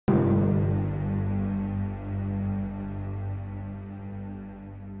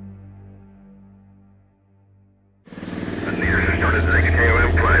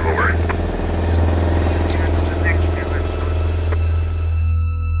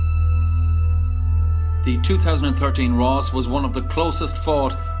The 2013 Ross was one of the closest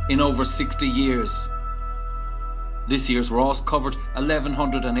fought in over 60 years. This year's Ross covered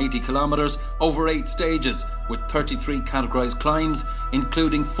 1,180 kilometres over 8 stages, with 33 categorised climbs,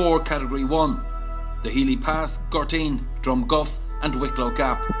 including 4 Category 1, the Healy Pass, Gurteen, Drumguff and Wicklow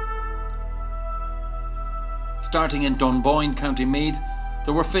Gap. Starting in Dunboyne, County Meath,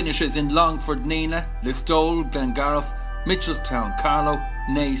 there were finishes in Longford, Neenah, Listowel, Glengariff, Mitchelstown, Carlow,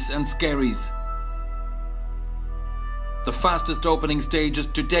 Naas and Skerries. The fastest opening stages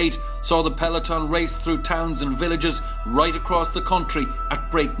to date saw the peloton race through towns and villages right across the country at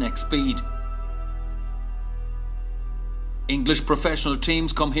breakneck speed. English professional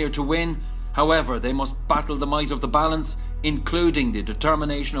teams come here to win, however they must battle the might of the balance, including the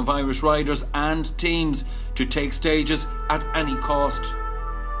determination of Irish riders and teams to take stages at any cost.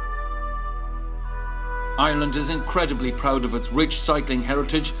 Ireland is incredibly proud of its rich cycling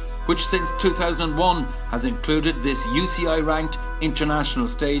heritage, which since 2001 has included this UCI-ranked international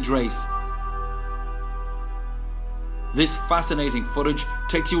stage race. This fascinating footage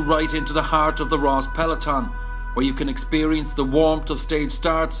takes you right into the heart of the Ross peloton, where you can experience the warmth of stage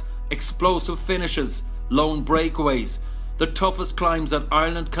starts, explosive finishes, lone breakaways, the toughest climbs that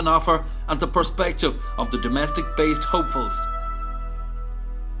Ireland can offer, and the perspective of the domestic-based hopefuls.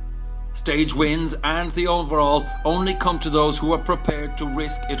 Stage wins and the overall only come to those who are prepared to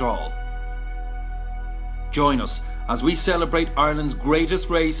risk it all. Join us as we celebrate Ireland's greatest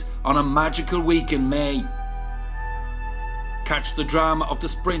race on a magical week in May. Catch the drama of the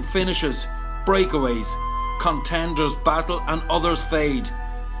sprint finishes, breakaways, contenders battle and others fade.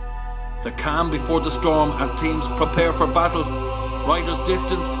 The calm before the storm as teams prepare for battle, riders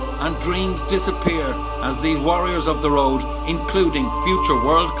distanced and dreams disappear as these warriors of the road, including future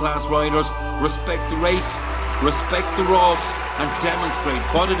world-class riders, respect the race, respect the Ross and demonstrate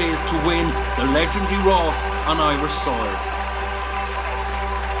what it is to win the legendary Ross on Irish soil.